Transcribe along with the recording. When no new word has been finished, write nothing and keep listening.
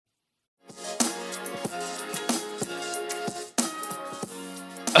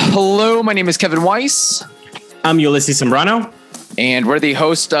Hello, my name is Kevin Weiss. I'm Ulysses Sembrano. And we're the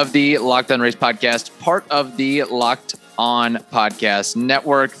host of the Locked On Rays podcast, part of the Locked On Podcast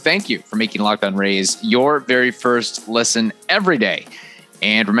Network. Thank you for making Locked On Rays your very first listen every day.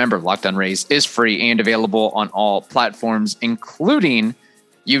 And remember, Locked On Rays is free and available on all platforms, including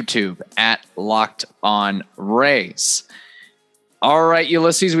YouTube at Locked On Rays. All right,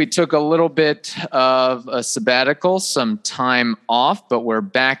 Ulysses, we took a little bit of a sabbatical, some time off, but we're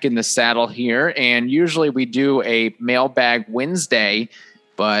back in the saddle here. And usually we do a Mailbag Wednesday,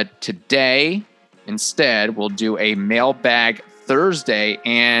 but today instead we'll do a Mailbag Thursday,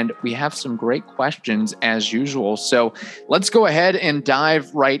 and we have some great questions as usual. So let's go ahead and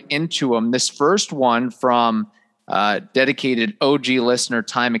dive right into them. This first one from dedicated OG listener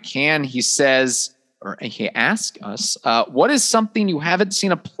Ty McCann. He says, or he asked us, what is something you haven't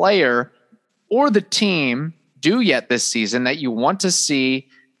seen a player or the team do yet this season that you want to see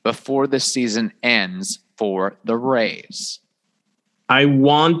before the season ends for the Rays? I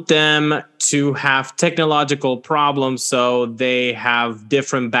want them to have technological problems so they have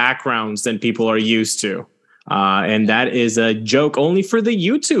different backgrounds than people are used to. And that is a joke only for the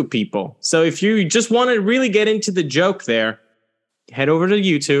YouTube people. So if you just want to really get into the joke there, head over to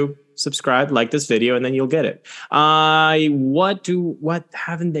YouTube, subscribe, like this video, and then you'll get it. What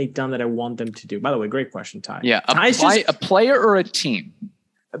haven't they done that I want them to do? By the way, great question, Ty. Yeah, a player or a team?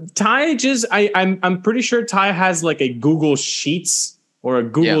 Ty I'm pretty sure Ty has like a Google Sheets or a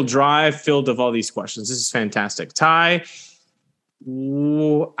Google Drive filled of all these questions. This is fantastic. Ty,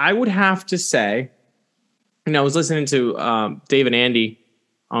 I would have to say, I was listening to Dave and Andy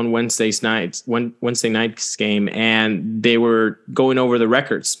on Wednesday night's game, and they were going over the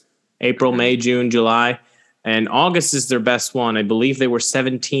records. April, May, June, July, and August is their best one. I believe they were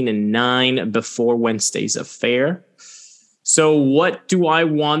 17-9 before Wednesday's affair. So what do I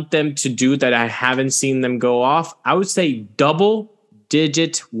want them to do that I haven't seen them go off? I would say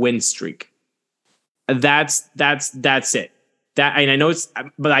double-digit win streak. That's it. That, and I know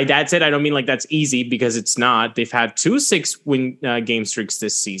that's it. I don't mean like that's easy, because it's not. They've had 2 6-win game streaks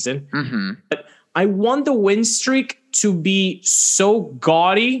this season. Mm-hmm. But I want the win streak to be so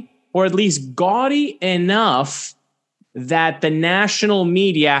gaudy, or at least gaudy enough that the national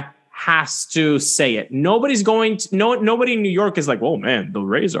media has to say it. Nobody in New York is like, oh man, the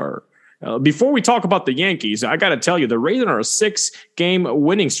Rays are, before we talk about the Yankees, I got to tell you, the Rays are a 6-game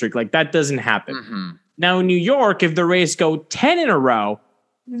winning streak. Like, that doesn't happen. Mm-hmm. Now in New York, if the Rays go 10 in a row,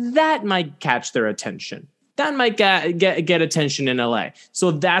 that might catch their attention. That might get attention in LA.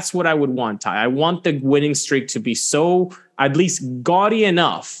 So that's what I would want, Ty. I want the winning streak to be so at least gaudy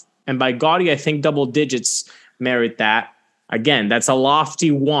enough. And by gaudy, I think double digits merit that. Again, that's a lofty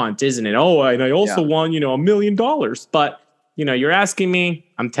want, isn't it? Oh, and I also want, $1 million. But, you're asking me,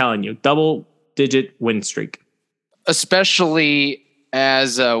 I'm telling you, double-digit win streak. Especially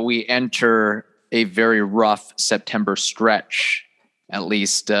as we enter a very rough September stretch. At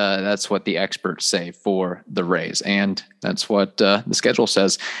least that's what the experts say for the Rays. And that's what the schedule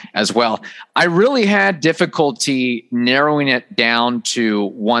says as well. I really had difficulty narrowing it down to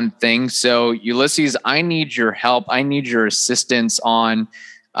one thing. So, Ulysses, I need your help. I need your assistance on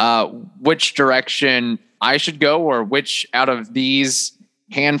which direction I should go, or which out of these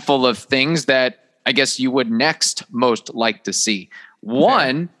handful of things that I guess you would next most like to see.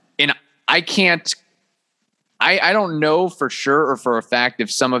 One, and I don't know for sure or for a fact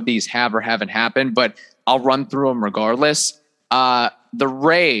if some of these have or haven't happened, but I'll run through them regardless. The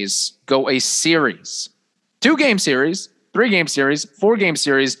Rays go a series, 2-game series, 3-game series, 4-game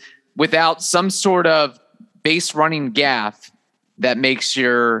series without some sort of base running gaffe that makes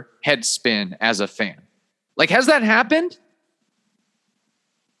your head spin as a fan. Like, has that happened?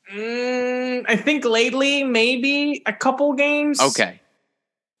 I think lately, maybe a couple games. Okay.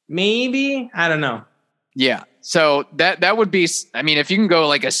 Maybe. I don't know. Yeah. So that would be, if you can go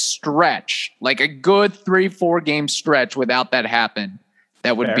like a stretch, like a good 3-4 game stretch without that happen,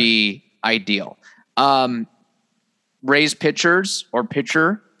 that would be ideal. Rays pitchers or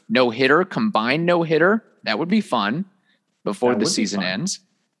pitcher, no hitter, combined no hitter. That would be fun before the season ends.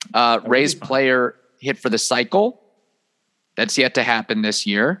 Rays player hit for the cycle. That's yet to happen this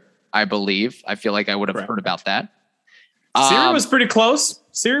year, I believe. I feel like I would have heard about that. Siri was pretty close.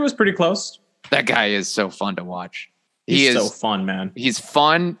 That guy is so fun to watch. He's so fun, man. He's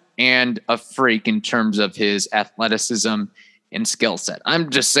fun and a freak in terms of his athleticism and skill set. I'm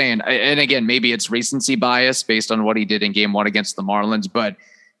just saying, and again, maybe it's recency bias based on what he did in game 1 against the Marlins, but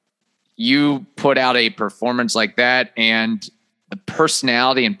you put out a performance like that and the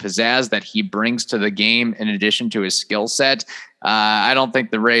personality and pizzazz that he brings to the game in addition to his skill set, I don't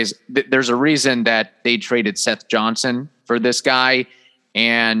think the Rays, there's a reason that they traded Seth Johnson for this guy.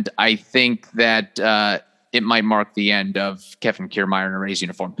 And I think that it might mark the end of Kevin Kiermaier in a Rays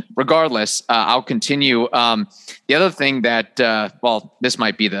uniform. Regardless, I'll continue. The other thing that, this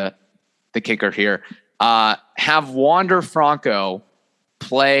might be the kicker here. Have Wander Franco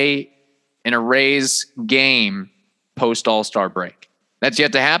play in a Rays game post All-Star break. That's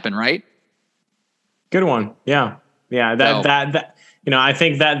yet to happen, right? Good one. Yeah. That I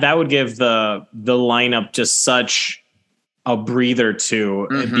think that would give the lineup just such a breather too,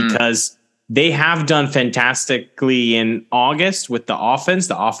 because they have done fantastically in August with the offense.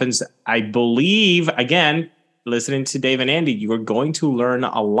 The offense, I believe, again, listening to Dave and Andy, you are going to learn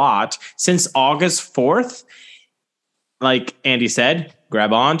a lot since August 4th. Like Andy said,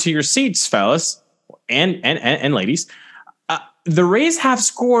 grab on to your seats, fellas and ladies. The Rays have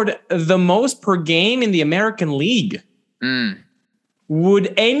scored the most per game in the American League.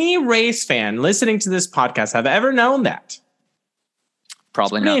 Would any Rays fan listening to this podcast have ever known that?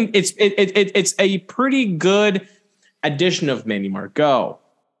 Probably not. It's a pretty good addition of Manny Margot,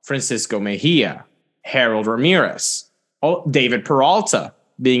 Francisco Mejia, Harold Ramirez, David Peralta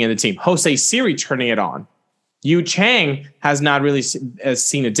being in the team, Jose Siri turning it on. Yu Chang has not really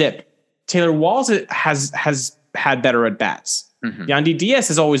seen a dip. Taylor Walls has had better at bats. Yandy Diaz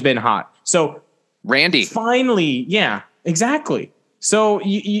has always been hot. So Randy, finally, yeah, exactly. So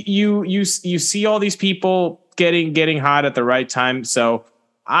you see all these people getting hot at the right time. So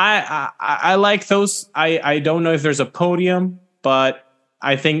I like those. I don't know if there's a podium, but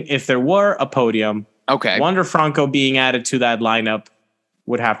I think if there were a podium, Wander Franco being added to that lineup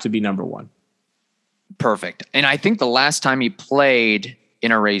would have to be number one. Perfect. And I think the last time he played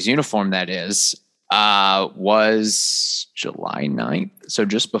in a Rays uniform, that is, was July 9th. So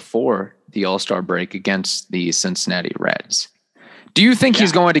just before the All-Star break against the Cincinnati Reds. Do you think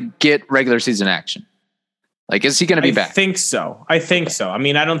he's going to get regular season action? Like, is he going to be back? I think so. I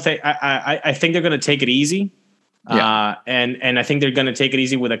mean, I don't think, I think they're going to take it easy. Yeah. And I think they're going to take it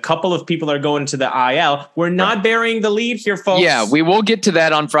easy with a couple of people that are going to the IL. We're not burying the lead here, folks. Yeah, we will get to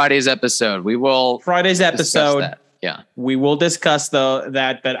that on Friday's episode. We will. Friday's episode. That. Yeah. We will discuss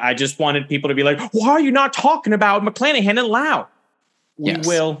that, but I just wanted people to be like, why are you not talking about McClanahan and Lau? We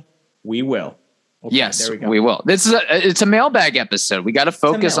will. Okay, yes, we will. It's a mailbag episode. We got to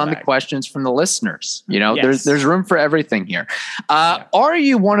focus on the questions from the listeners. You know, there's room for everything here. Are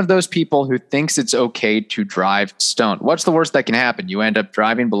you one of those people who thinks it's okay to drive stoned? What's the worst that can happen? You end up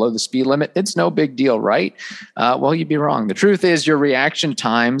driving below the speed limit. It's no big deal, right? Well, you'd be wrong. The truth is your reaction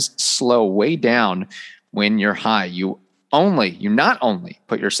times slow way down when you're high. You not only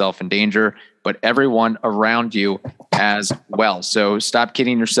put yourself in danger, but everyone around you as well. So stop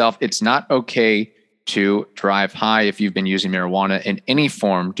kidding yourself. It's not okay to drive high. If you've been using marijuana in any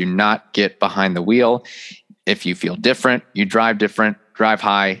form, do not get behind the wheel. If you feel different, you drive different, drive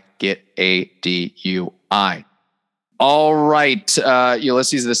high, get a DUI. All right,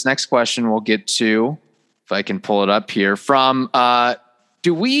 Ulysses, this next question we'll get to, if I can pull it up here, from,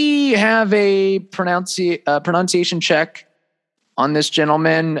 do we have a pronunciation check on this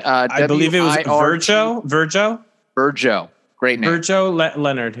gentleman? I believe it was Virgio. Great name. Virgio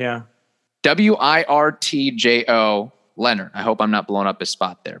Leonard, yeah. WIRTJO Leonard. I hope I'm not blowing up his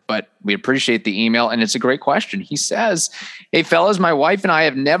spot there, but we appreciate the email, and it's a great question. He says, hey, fellas, my wife and I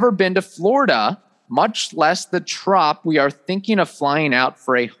have never been to Florida, much less the Trop. We are thinking of flying out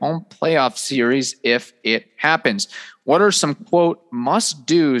for a home playoff series if it happens. What are some, quote,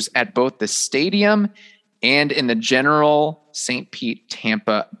 must-dos at both the stadium and in the general St. Pete,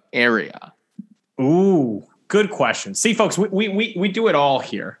 Tampa area? Ooh, good question. See, folks, we do it all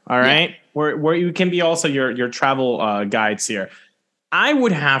here. All right. Yeah. Where you can be also your travel guides here. I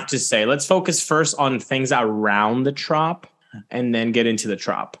would have to say, let's focus first on things around the Trop and then get into the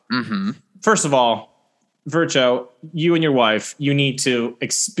Trop. First of all, Virgio, you and your wife, you need to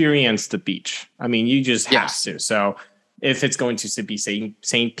experience the beach. I mean, you just have to. So if it's going to be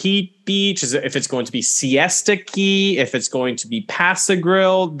St. Pete Beach, if it's going to be Siesta Key, if it's going to be Paso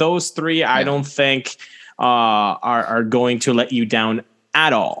Grill, those three, I don't think are going to let you down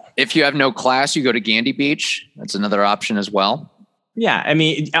at all. If you have no class, you go to Gandy Beach. That's another option as well. Yeah, I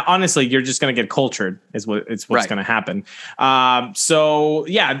mean, honestly, you're just going to get cultured. What's going to happen. So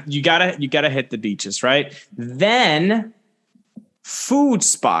yeah, you gotta hit the beaches, right? Then food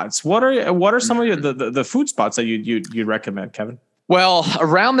spots. What are some of the food spots that you'd recommend, Kevin? Well,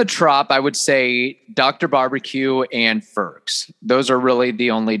 around the Trop, I would say Dr. Barbecue and Ferg's. Those are really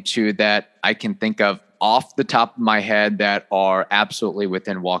the only two that I can think of off the top of my head that are absolutely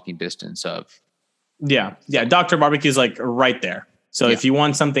within walking distance of Yeah. Yeah. Dr. Barbecue is like right there. So if you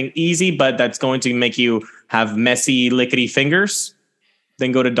want something easy, but that's going to make you have messy, lickety fingers,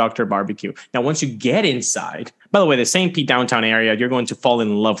 then go to Dr. Barbecue. Now, once you get inside, by the way, the St. Pete downtown area, you're going to fall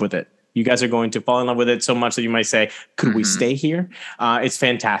in love with it. You guys are going to fall in love with it so much that you might say, could we stay here? It's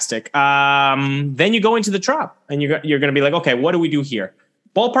fantastic. Then you go into the Trop and you're going to be like, okay, what do we do here?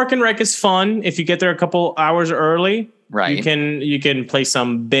 Ballpark and Rec is fun. If you get there a couple hours early, right? You can play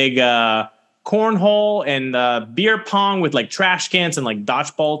some big cornhole and beer pong with like trash cans and like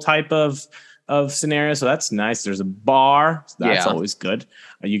dodgeball type of scenario. So that's nice. There's a bar. So that's always good.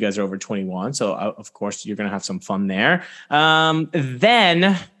 You guys are over 21. So of course you're going to have some fun there.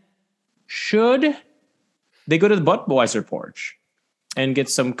 Then should they go to the Budweiser Porch and get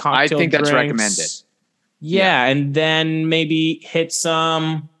some cocktail I think drinks? that's recommended. Yeah. And then maybe hit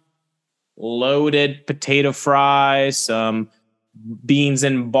some loaded potato fries, some beans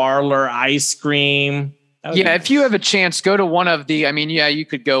and barler ice cream. Yeah, if you have a chance, go to one of the, you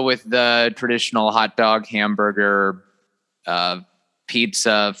could go with the traditional hot dog, hamburger,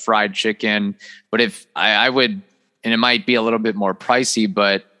 pizza, fried chicken. But if I would, and it might be a little bit more pricey,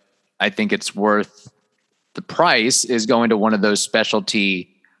 but I think it's worth the price, is going to one of those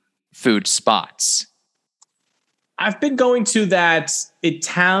specialty food spots. I've been going to that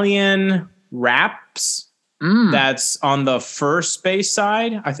Italian wraps. That's on the First Base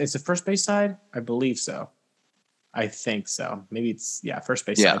side. It's the First Base side? I believe so. I think so. Maybe it's First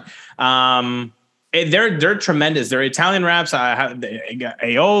Base side. They're tremendous. They're Italian wraps. They got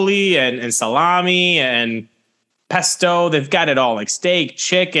aioli and salami and pesto. They've got it all, like steak,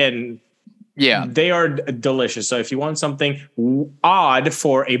 chicken. Yeah, they are delicious. So if you want something odd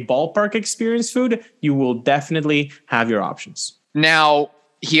for a ballpark experience food, you will definitely have your options. Now,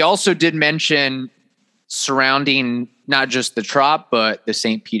 he also did mention surrounding not just the Trop, but the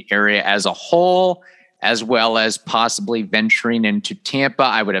St. Pete area as a whole, as well as possibly venturing into Tampa.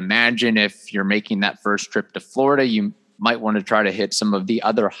 I would imagine if you're making that first trip to Florida, you might want to try to hit some of the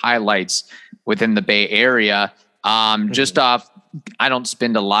other highlights within the Bay Area. Just off, I don't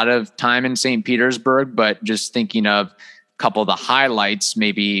spend a lot of time in St. Petersburg, but just thinking of a couple of the highlights,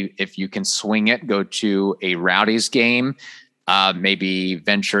 maybe if you can swing it, go to a Rowdies game. Maybe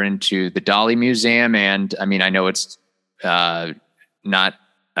venture into the Dali Museum. And I know it's not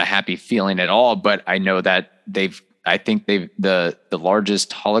a happy feeling at all, but I know that the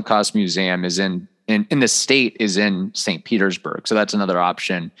largest Holocaust museum is in the state is in St. Petersburg. So that's another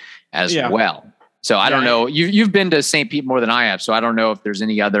option as well. So I don't know. You've been to St. Pete more than I have. So I don't know if there's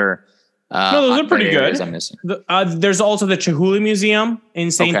any other no, those are pretty good. I'm missing. There's also the Chihuly Museum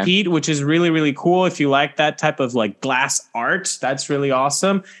in St. Pete, which is really, really cool. If you like that type of like glass art, that's really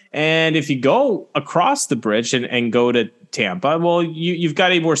awesome. And if you go across the bridge and go to Tampa, well, you've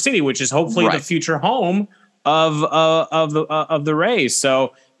got Ybor City, which is hopefully the future home of the Rays.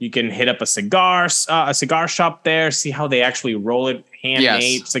 So you can hit up a cigar shop there, see how they actually roll it,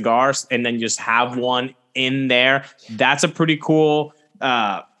 handmade cigars, and then just have one in there. That's a pretty cool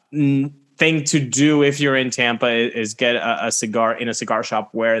thing to do if you're in Tampa is get a cigar in a cigar shop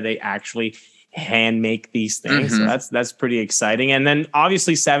where they actually hand make these things. So that's pretty exciting. And then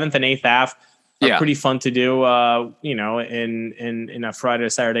obviously 7th and 8th Ave are pretty fun to do, in a Friday or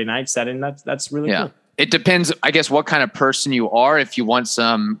Saturday night setting. That's really cool. It depends, I guess, what kind of person you are. If you want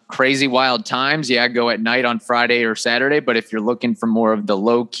some crazy wild times, go at night on Friday or Saturday. But if you're looking for more of the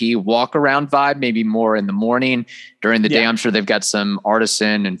low key walk around vibe, maybe more in the morning during the day, I'm sure they've got some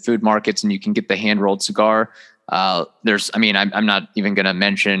artisan and food markets and you can get the hand rolled cigar. I'm not even going to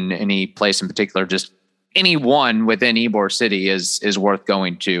mention any place in particular, just anyone within Ybor City is worth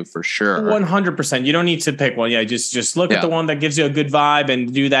going to for sure. 100%. You don't need to pick one. Just look at the one that gives you a good vibe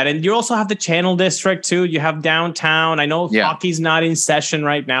and do that. And you also have the Channel District too. You have downtown. I know hockey's not in session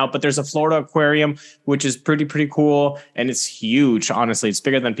right now, but there's a Florida Aquarium, which is pretty cool. And it's huge. Honestly, it's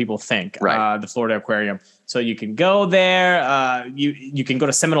bigger than people think. The Florida Aquarium. So you can go there. You can go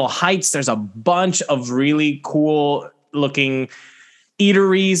to Seminole Heights. There's a bunch of really cool looking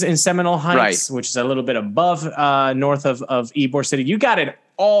eateries in Seminole Heights, which is a little bit above north of Ybor City. You got it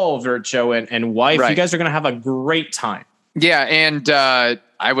all, Vircho and wife. You guys are going to have a great time. Yeah, and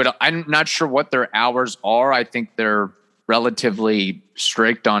I'm not sure what their hours are. I think they're relatively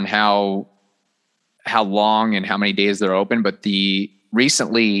strict on how long and how many days they're open. But the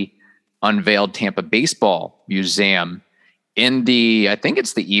recently unveiled Tampa Baseball Museum in I think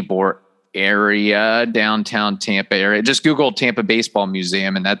it's the Ybor area, downtown Tampa area. Just Google Tampa Baseball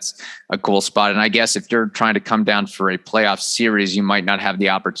Museum, and that's a cool spot. And I guess if you're trying to come down for a playoff series, you might not have the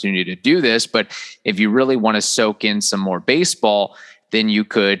opportunity to do this. But if you really want to soak in some more baseball, then you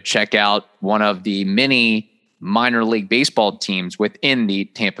could check out one of the many minor league baseball teams within the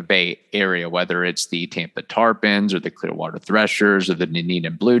Tampa Bay area, whether it's the Tampa Tarpons or the Clearwater Threshers or the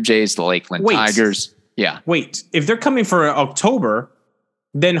Dunedin Blue Jays, the Lakeland Tigers. Yeah. Wait, if they're coming for October,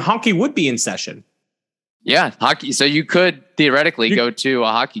 then hockey would be in session. Yeah, hockey. So you could theoretically go to a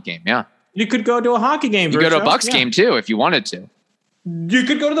hockey game. Yeah. You could go to a hockey game. You go to a Bucks game too if you wanted to. You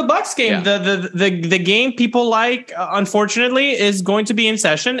could go to the Bucks game. Yeah. The game people like, unfortunately, is going to be in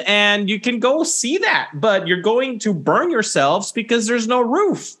session, and you can go see that. But you're going to burn yourselves because there's no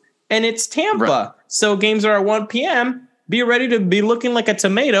roof, and it's Tampa. Right. So games are at 1 p.m. Be ready to be looking like a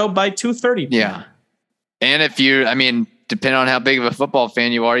tomato by 2:30 p.m. Yeah. And if you, depending on how big of a football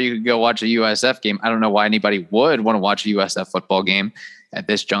fan you are, you could go watch a USF game. I don't know why anybody would want to watch a USF football game at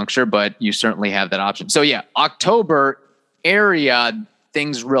this juncture, but you certainly have that option. So yeah, October area,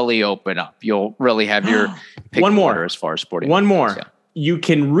 things really open up. You'll really have your pick one more as far as sporting. One more. Yeah. You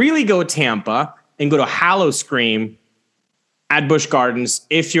can really go Tampa and go to Howl-O-Scream at Busch Gardens.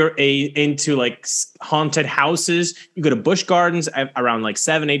 If you're into like haunted houses, you go to Busch Gardens at around like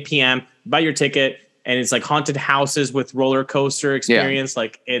 7, 8 p.m., buy your ticket, and it's like haunted houses with roller coaster experience. Yeah.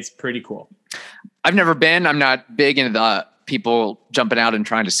 Like, it's pretty cool. I've never been. I'm not big into the people jumping out and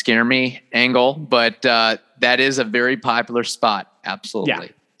trying to scare me angle, but that is a very popular spot. Absolutely.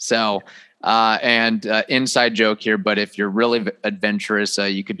 Yeah. So, inside joke here, but if you're really adventurous,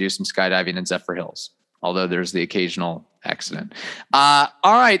 you could do some skydiving in Zephyr Hills, although there's the occasional accident. All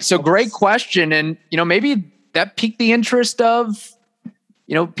right. So great question. And, maybe that piqued the interest of,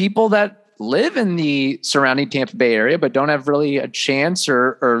 people that live in the surrounding Tampa Bay area, but don't have really a chance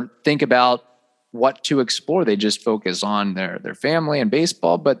or think about what to explore. They just focus on their family and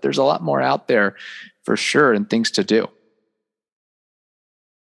baseball, but there's a lot more out there for sure and things to do.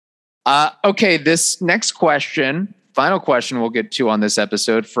 Okay, this next question, final question we'll get to on this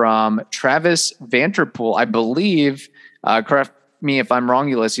episode from Travis Vanterpool. I believe, correct me if I'm wrong,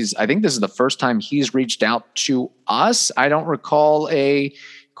 Ulysses, I think this is the first time he's reached out to us. I don't recall a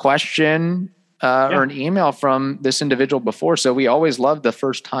question or an email from this individual before. So we always love the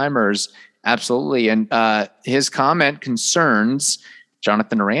first timers. Absolutely. And his comment concerns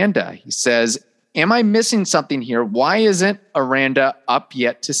Jonathan Aranda. He says, am I missing something here? Why isn't Aranda up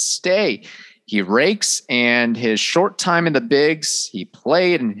yet to stay? He rakes, and his short time in the bigs, he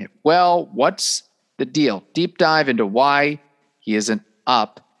played and hit well. What's the deal? Deep dive into why he isn't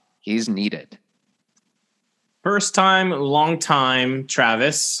up. He's needed. First time, long time,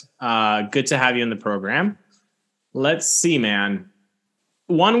 Travis. Good to have you in the program. Let's see, man.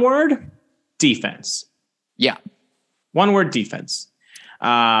 One word, defense. Yeah. One word, defense.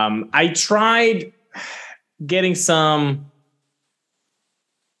 I tried getting some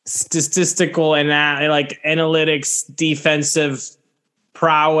statistical and analytics defensive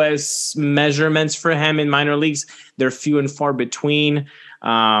prowess measurements for him in minor leagues. They're few and far between.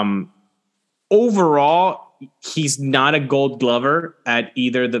 Overall, he's not a Gold Glover at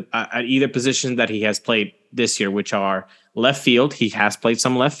either position that he has played this year, which are left field. He has played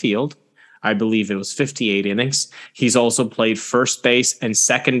some left field. I believe it was 58 innings. He's also played first base and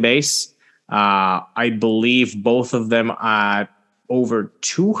second base. I believe both of them at over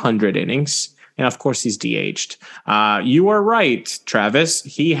 200 innings. And of course, he's DH'd. You are right, Travis.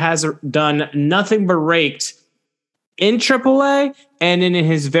 He has done nothing but raked in AAA and in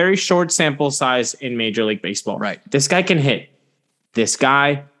his very short sample size in Major League Baseball. Right. This guy can hit.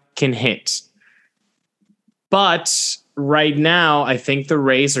 But right now, I think the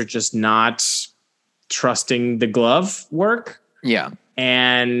Rays are just not trusting the glove work. Yeah.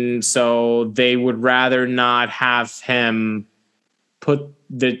 And so they would rather not have him put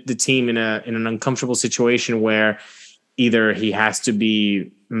the team in an uncomfortable situation where either he has to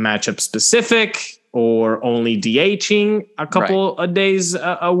be matchup specific or only DHing a couple of days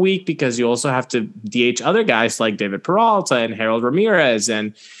a week, because you also have to DH other guys like David Peralta and Harold Ramirez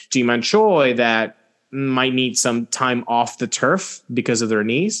and Ji-Man Choi that might need some time off the turf because of their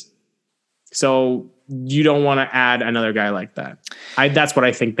knees. So you don't want to add another guy like that. That's what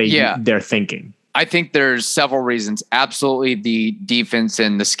I think they're thinking. I think there's several reasons. Absolutely, the defense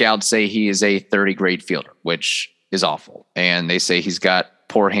and the scouts say he is a 30-grade fielder, which is awful. And they say he's got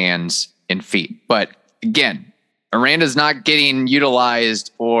poor hands and feet. But again, Aranda's not getting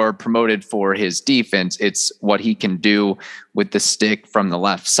utilized or promoted for his defense. It's what he can do with the stick from the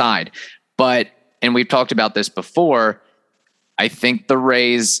left side. And we've talked about this before, I think the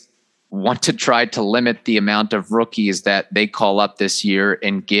Rays want to try to limit the amount of rookies that they call up this year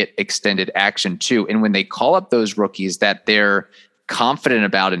and get extended action to. And when they call up those rookies that they're confident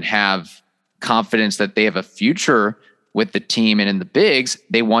about and have confidence that they have a future with the team and in the bigs,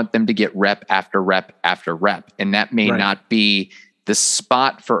 they want them to get rep after rep after rep. And that may not be the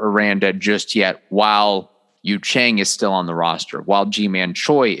spot for Aranda just yet while Yu Chang is still on the roster, while Ji-Man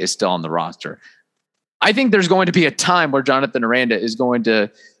Choi is still on the roster. I think there's going to be a time where Jonathan Aranda is going to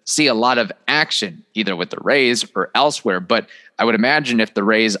see a lot of action, either with the Rays or elsewhere. But I would imagine if the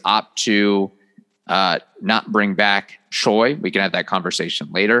Rays opt to not bring back Choi, we can have that conversation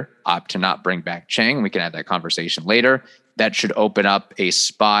later. Opt to not bring back Chang, we can have that conversation later. That should open up a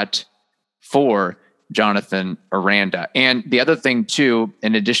spot for Jonathan Aranda. And the other thing too,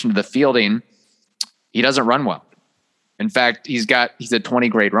 in addition to the fielding, he doesn't run well. In fact, he's a 20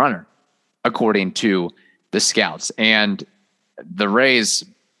 grade runner, according to the scouts. And the Rays,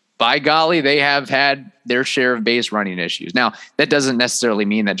 by golly, they have had their share of base running issues. Now, that doesn't necessarily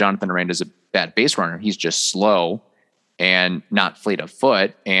mean that Jonathan Aranda is a bad base runner. He's just slow and not fleet of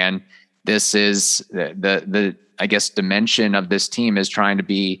foot. And this is the I guess, dimension of this team is trying to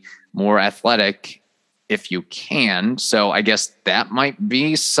be more athletic if you can. So I guess that might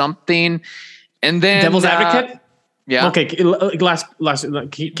be something. And then devil's advocate. Yeah. Okay. Last.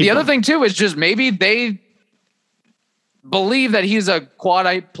 The other thing too is just maybe they believe that he's a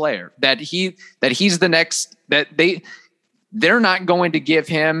quad-A player, that he's the next, that they're not going to give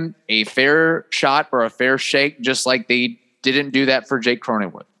him a fair shot or a fair shake, just like they didn't do that for Jake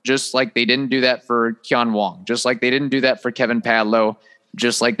Cronenworth, just like they didn't do that for Keon Wong, just like they didn't do that for Kevin Padlo,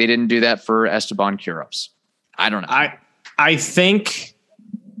 just like they didn't do that for Esteban Quiroz. I don't know. I think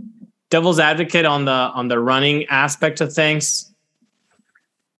devil's advocate on the running aspect of things.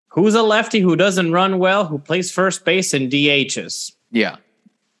 Who's a lefty who doesn't run well, who plays first base and DHs? Yeah.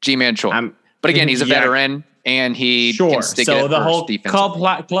 G-Man Choi. But again, he's a veteran and he can stick it at the whole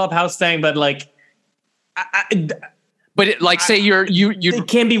clubhouse thing, but like, but say you it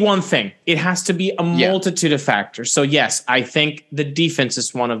can't be one thing. It has to be a multitude of factors. So yes, I think the defense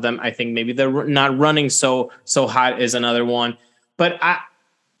is one of them. I think maybe they're not running so hot is another one. But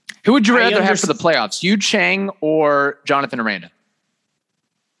who would you rather have for the playoffs, Yu Chang or Jonathan Aranda?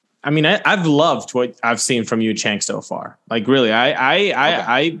 I mean, I've loved what I've seen from Yu Chang so far. Like really,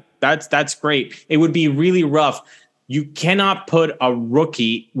 that's great. It would be really rough. You cannot put a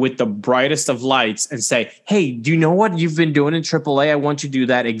rookie with the brightest of lights and say, hey, do you know what you've been doing in AAA? I want you to do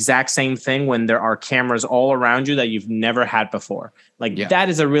that exact same thing when there are cameras all around you that you've never had before. That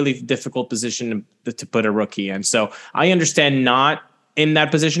is a really difficult position to put a rookie in. So I understand not in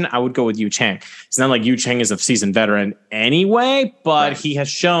that position. I would go with Yu Chang. It's not like Yu Chang is a seasoned veteran anyway, but he has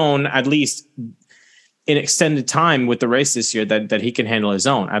shown at least in extended time with the race this year that he can handle his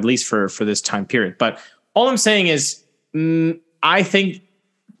own, at least for this time period. But all I'm saying is, I think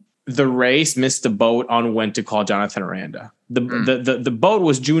the race missed the boat on when to call Jonathan Aranda. The boat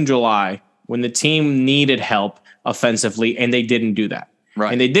was June, July when the team needed help offensively, and they didn't do that.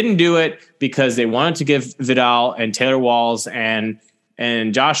 Right. And they didn't do it because they wanted to give Vidal and Taylor Walls and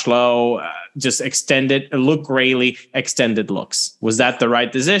Josh Lowe just Luke Raley extended looks. Was that the right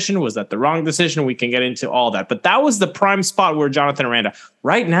decision? Was that the wrong decision? We can get into all that. But that was the prime spot where Jonathan Aranda.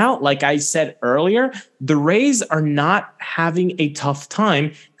 Right now, like I said earlier, the Rays are not having a tough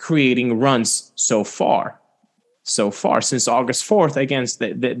time creating runs so far. Since August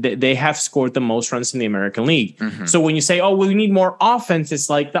 4th, they have scored the most runs in the American League. Mm-hmm. So when you say, oh, well, we need more offense, it's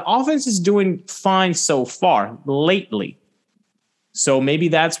like the offense is doing fine so far lately. So maybe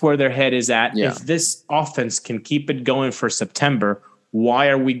that's where their head is at. Yeah. If this offense can keep it going for September, why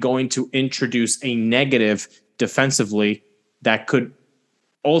are we going to introduce a negative defensively that could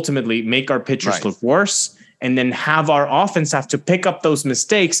ultimately make our pitchers look worse and then have our offense have to pick up those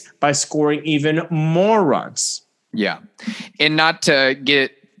mistakes by scoring even more runs? Yeah. And not to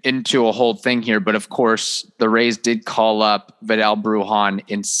get into a whole thing here, but of course the Rays did call up Vidal Brujan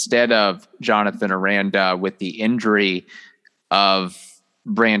instead of Jonathan Aranda with the injury of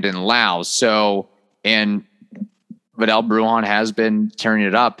Brandon Lau. So, and Vidal Brujan has been tearing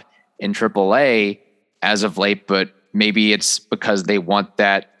it up in AAA as of late, but maybe it's because they want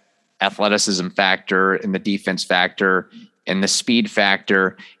that athleticism factor and the defense factor and the speed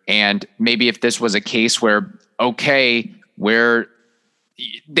factor. And maybe if this was a case where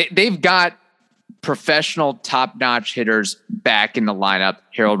they've got professional top-notch hitters back in the lineup,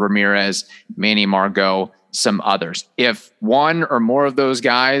 Harold Ramirez, Manny Margot, some others. If one or more of those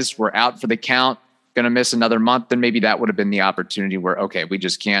guys were out for the count, going to miss another month, then maybe that would have been the opportunity where, okay, we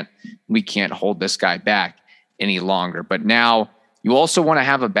can't hold this guy back any longer. But now you also want to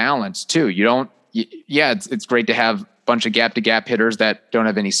have a balance too. It's great to have a bunch of gap to gap hitters that don't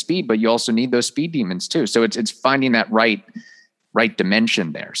have any speed, but you also need those speed demons too. So it's finding that right right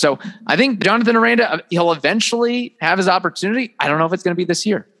dimension there. So I think Jonathan Aranda, he'll eventually have his opportunity. I don't know if it's going to be this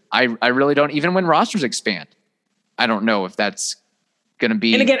year. I really don't. Even when rosters expand, I don't know if that's going to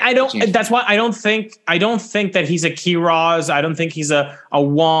be. And again, that's why I don't think that he's a Kiraz. I don't think he's a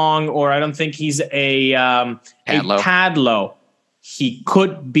Wong, or I don't think he's a Padlo. He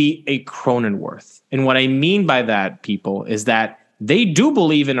could be a Cronenworth. And what I mean by that, people, is that they do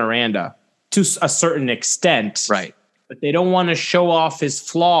believe in Aranda to a certain extent. Right. But they don't want to show off his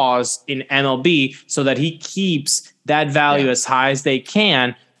flaws in MLB so that he keeps that value as high as they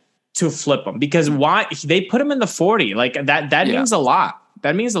can to flip him. Because why they put him in the 40, like that means a lot.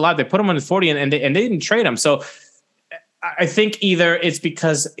 That means a lot. They put him in the 40 and they didn't trade him. So I think either it's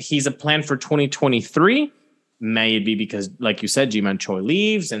because he's a plan for 2023. May it be because, like you said, Ji-Man Choi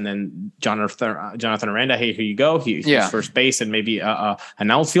leaves, and then Jonathan Aranda, hey, here you go. He's first base and maybe an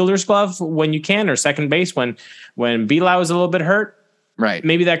outfielder's glove when you can, or second base when Bilal is a little bit hurt. Right.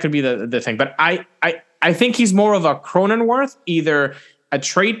 Maybe that could be the thing. But I think he's more of a Cronenworth, either a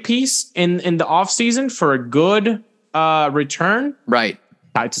trade piece in the offseason for a good return, right,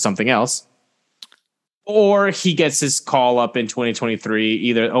 tied to something else, or he gets his call up in 2023,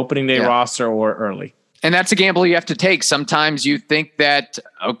 either opening day roster or early. And that's a gamble you have to take. Sometimes you think that,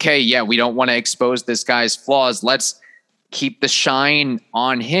 okay, we don't want to expose this guy's flaws. Let's keep the shine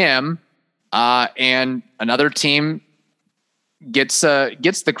on him. And another team gets the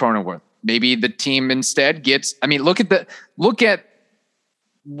Cronenworth. Maybe the team instead gets, look at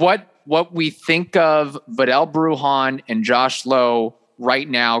what we think of Vidal Brujan and Josh Lowe right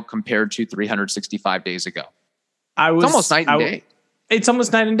now compared to 365 days ago. It's almost night and day. It's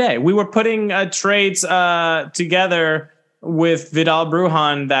almost night and day. We were putting trades together with Vidal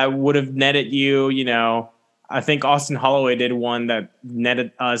Brujan that would have netted you, I think Austin Holloway did one that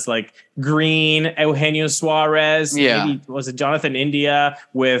netted us like Green, Eugenio Suarez. Yeah. Maybe was it Jonathan India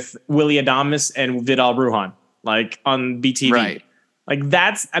with Willy Adames and Vidal Brujan, like on BTV. Right. Like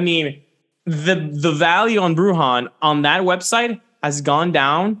that's, the value on Brujan on that website has gone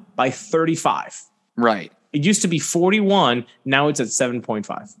down by 35. Right. It used to be 41. Now it's at 7.5.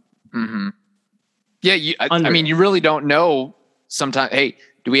 Mm-hmm. Yeah. You really don't know sometimes. Hey,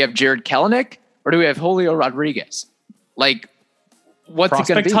 do we have Jared Kelenic or do we have Julio Rodriguez? Like, what's it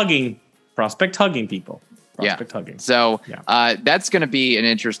going to be? Prospect hugging people. Prospect hugging. So that's going to be an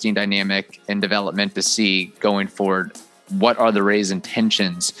interesting dynamic and development to see going forward. What are the Rays'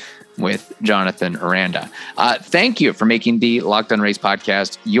 intentions with Jonathan Aranda? Thank you for making the Locked On Rays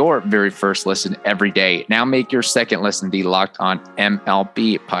podcast your very first listen every day. Now make your second listen the Locked On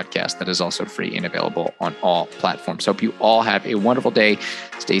MLB podcast. That is also free and available on all platforms. Hope you all have a wonderful day.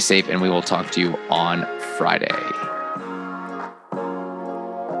 Stay safe, and we will talk to you on Friday.